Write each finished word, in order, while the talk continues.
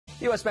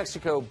The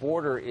U.S.-Mexico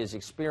border is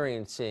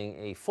experiencing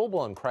a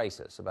full-blown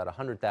crisis. About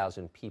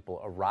 100,000 people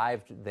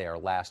arrived there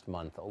last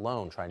month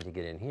alone trying to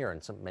get in here,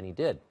 and many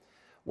did.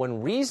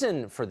 One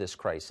reason for this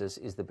crisis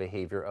is the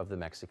behavior of the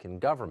Mexican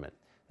government.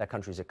 That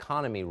country's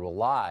economy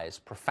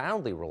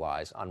profoundly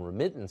relies on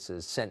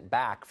remittances sent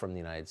back from the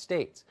United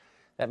States.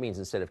 That means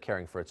instead of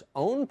caring for its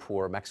own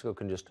poor, Mexico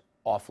can just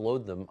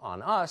offload them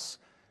on us,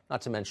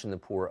 not to mention the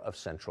poor of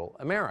Central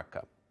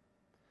America.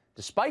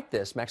 Despite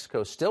this,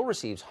 Mexico still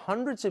receives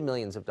hundreds of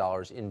millions of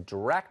dollars in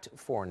direct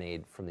foreign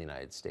aid from the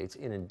United States,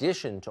 in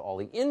addition to all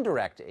the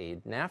indirect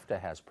aid NAFTA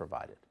has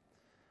provided.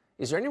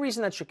 Is there any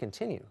reason that should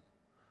continue?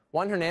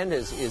 Juan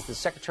Hernandez is the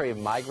Secretary of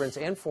Migrants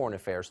and Foreign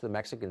Affairs for the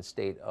Mexican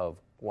state of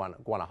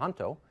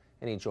Guanajuato,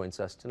 and he joins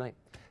us tonight.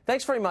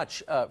 Thanks very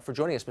much for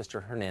joining us,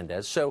 Mr.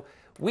 Hernandez. So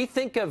we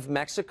think of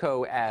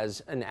Mexico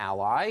as an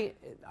ally.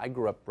 I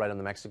grew up right on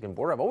the Mexican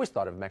border. I've always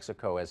thought of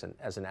Mexico as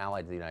an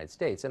ally to the United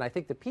States, and I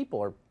think the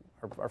people are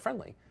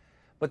friendly.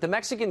 But the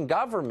Mexican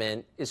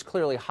government is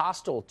clearly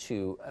hostile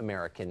to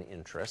American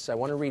interests. I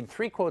want to read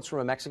 3 quotes from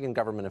a Mexican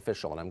government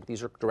official, and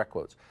these are direct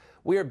quotes.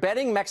 "We are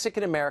betting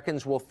Mexican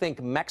Americans will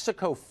think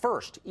Mexico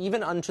first,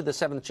 even unto the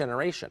 7th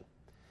generation.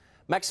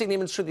 Mexican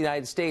immigrants to the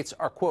United States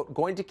are, quote,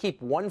 going to keep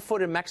one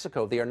foot in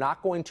Mexico. They are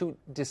not going to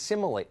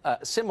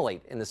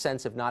assimilate in the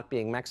sense of not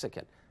being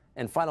Mexican."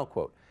 And final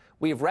quote,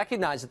 "We have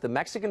recognized that the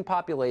Mexican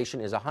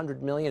population is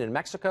 100 million in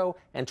Mexico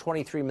and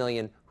 23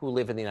 million who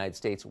live in the United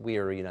States. We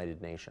are a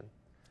united nation."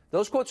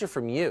 Those quotes are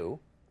from you.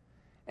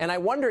 And I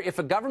wonder if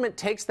a government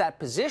takes that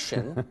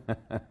position,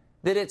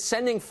 that it's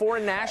sending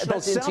foreign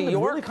nationals into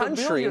your really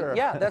country. Familiar.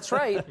 Yeah, that's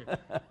right.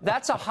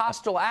 That's a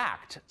hostile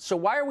act. So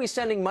why are we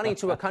sending money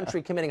to a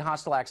country committing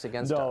hostile acts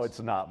against us? No, it's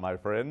not, my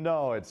friend.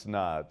 No, it's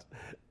not.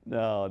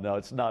 No,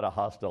 it's not a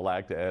hostile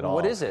act at all.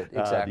 What is it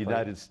exactly? The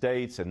United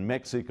States and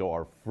Mexico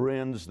are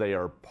friends. They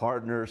are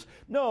partners.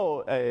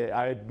 No,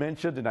 I had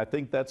mentioned, and I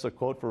think that's a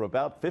quote from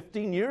about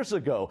 15 years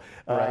ago.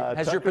 Right.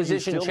 Has Tucker, your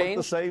position you still changed?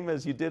 look the same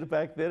as you did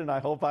back then, and I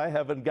hope I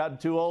haven't gotten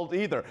too old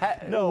either.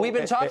 No, we've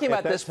been talking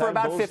about this for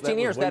about 15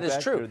 years. That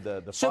is true.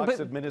 The Fox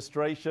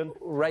administration.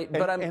 Right,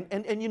 but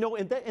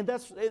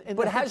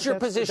but has your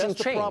position changed?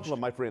 That's the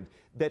problem, my friend.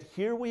 That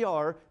here we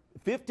are,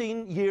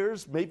 15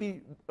 years,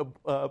 maybe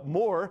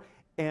more.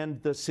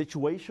 And the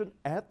situation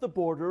at the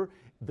border,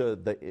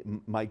 the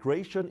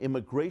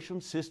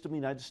immigration system in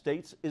the United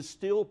States is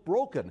still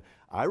broken.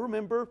 I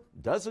remember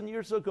a dozen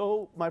years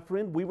ago, my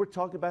friend, we were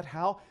talking about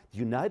how the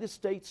United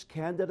States,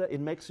 Canada,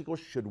 and Mexico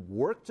should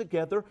work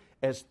together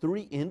as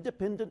 3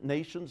 independent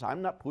nations.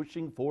 I'm not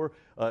pushing for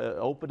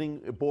opening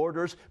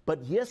borders,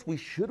 but yes, we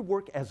should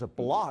work as a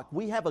bloc.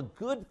 We have a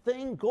good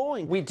thing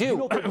going. We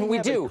do. We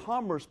do.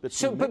 Commerce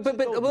between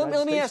Mexico and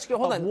let me ask you.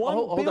 Hold on.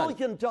 $1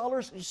 billion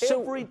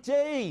every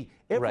day.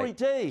 Every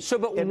day. So,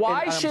 but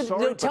why should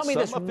tell me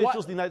this? Some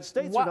officials in the United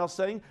States are now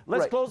saying,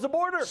 "Let's close the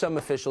border." Some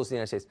officials in the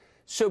United States.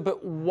 So,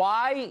 but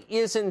why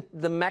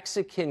isn't the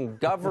Mexican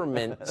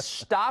government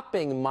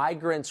stopping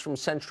migrants from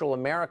Central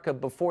America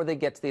before they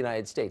get to the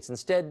United States?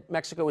 Instead,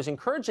 Mexico is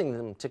encouraging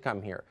them to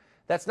come here.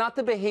 That's not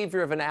the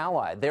behavior of an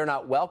ally. They're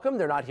not welcome.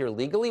 They're not here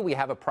legally. We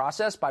have a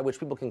process by which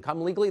people can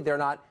come legally. They're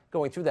not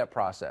going through that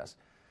process.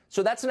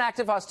 So that's an act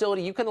of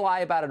hostility. You can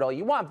lie about it all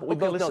you want, but we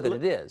both know that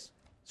it is.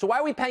 So why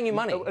are we paying you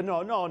money?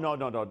 No,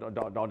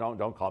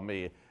 don't call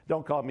me.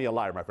 Don't call me a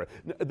liar, my friend.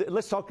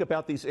 Let's talk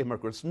about these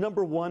immigrants.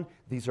 Number one,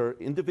 these are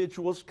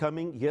individuals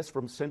coming, yes,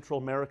 from Central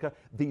America.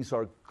 These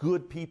are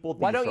good people.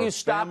 Why don't you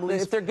stop?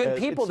 If they're good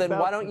people, then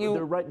why don't you?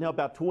 They're right now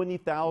about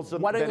 20,000.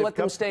 Why don't you let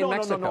them stay in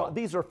Mexico? No.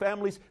 These are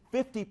families.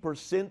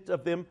 50%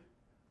 of them.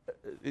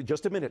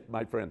 Just a minute,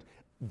 my friend.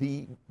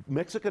 The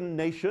Mexican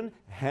nation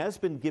has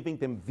been giving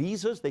them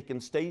visas. They can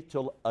stay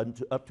till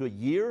up to a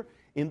year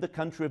in the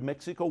country of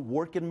Mexico,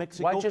 work in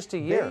Mexico. Why just a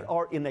year? They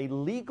are in a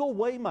legal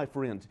way, my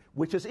friend,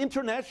 which is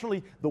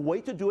internationally the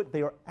way to do it.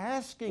 They are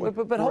asking.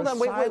 But hold on,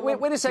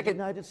 wait a second.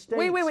 United States.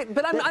 Wait.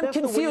 But I'm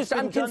confused.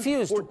 I'm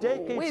confused. For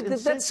decades wait, and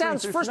that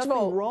sounds. There's first of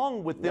all,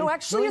 wrong with them. No,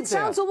 actually, it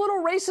sounds a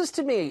little racist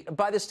to me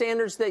by the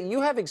standards that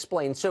you have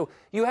explained. So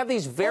you have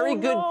these very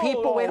good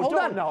people. Wait, hold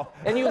on. No.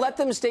 And you let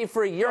them stay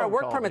for a year on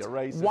work permits.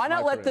 Why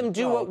not let them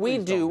do what we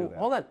do?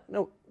 Hold on.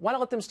 No. Why not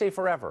let them stay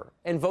forever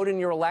and vote in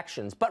your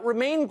elections, but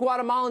remain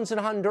Guatemalans and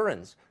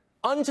Hondurans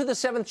unto the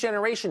 7th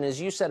generation, as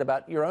you said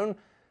about your own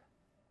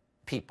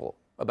people,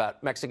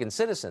 about Mexican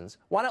citizens?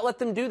 Why not let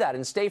them do that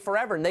and stay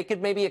forever? And they could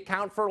maybe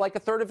account for like a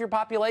third of your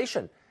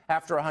population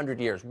after 100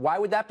 years. Why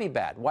would that be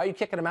bad? Why are you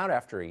kicking them out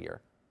after a year?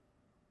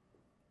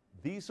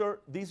 These are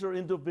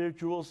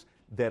individuals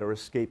that are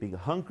escaping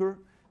hunger,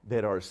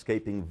 that are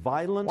escaping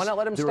violence. Why not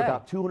let them stay? There are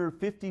about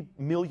 250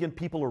 million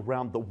people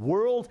around the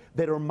world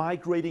that are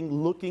migrating,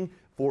 looking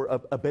for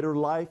a better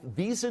life.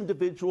 These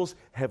individuals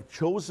have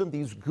chosen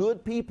these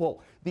good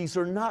people. These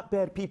are not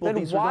bad people. Then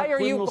these why are not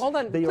criminals. Hold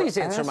on, they please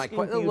answer my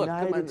question. Look,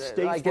 United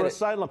States for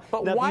asylum.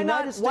 But now, why the not?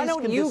 United States Why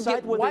don't can you decide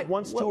get? whether it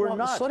wants to or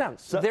not? Slow down.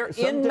 They're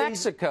in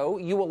Mexico.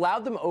 You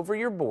allowed them over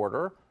your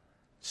border.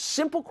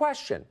 Simple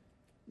question.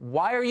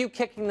 Why are you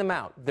kicking them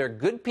out? They're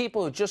good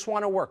people who just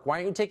want to work. Why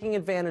aren't you taking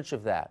advantage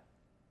of that?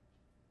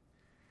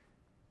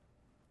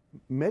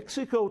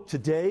 Mexico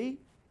today,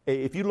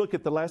 if you look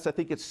at the last, I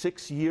think it's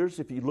 6 years,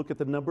 if you look at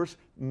the numbers,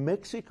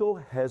 Mexico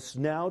has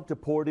now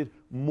deported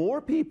more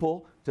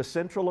people to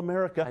Central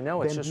America than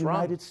the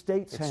United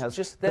States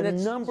has. The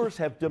numbers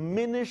have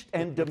diminished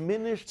and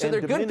diminished so and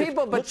they're diminished. good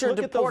people, but you're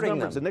deporting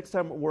them. The next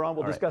time we're on,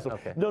 we'll discuss them.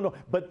 Okay. No,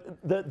 but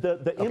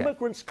the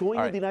immigrants going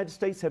to the United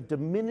States have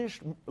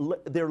diminished.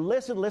 There are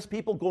less and less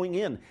people going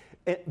in.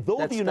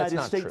 Though the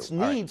United States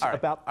needs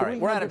about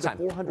 300 to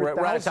 400,000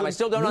 We're out of time. I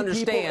still don't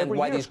understand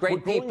why these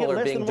great people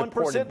are being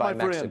deported by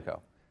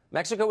Mexico.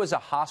 Mexico is a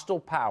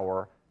hostile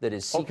power that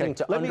is seeking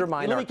to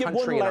undermine our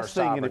country and our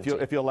sovereignty.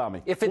 If you allow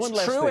me. If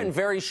it's true and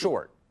very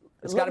short,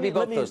 it's got to be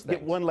both those things. Let me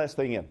get one last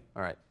thing in.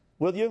 All right.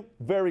 Will you?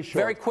 Very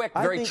short. Very quick,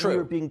 very I think true. we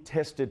are being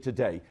tested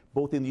today,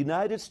 both in the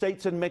United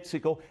States and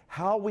Mexico,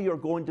 how we are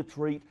going to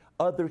treat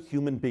other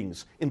human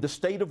beings. In the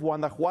state of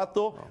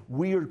Guanajuato,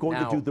 we are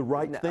going to do the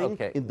right thing.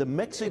 Okay. In the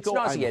Mexico,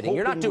 I'm hoping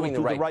you're not doing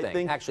we'll the do right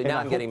thing. Actually, now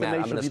I'm getting mad.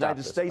 I'm going to stop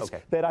the United this. States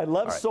that I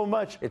love so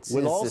much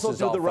will also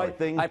do the right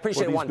thing. I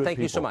appreciate it, Juan. Thank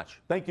you so much.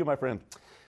 Thank you, my friend.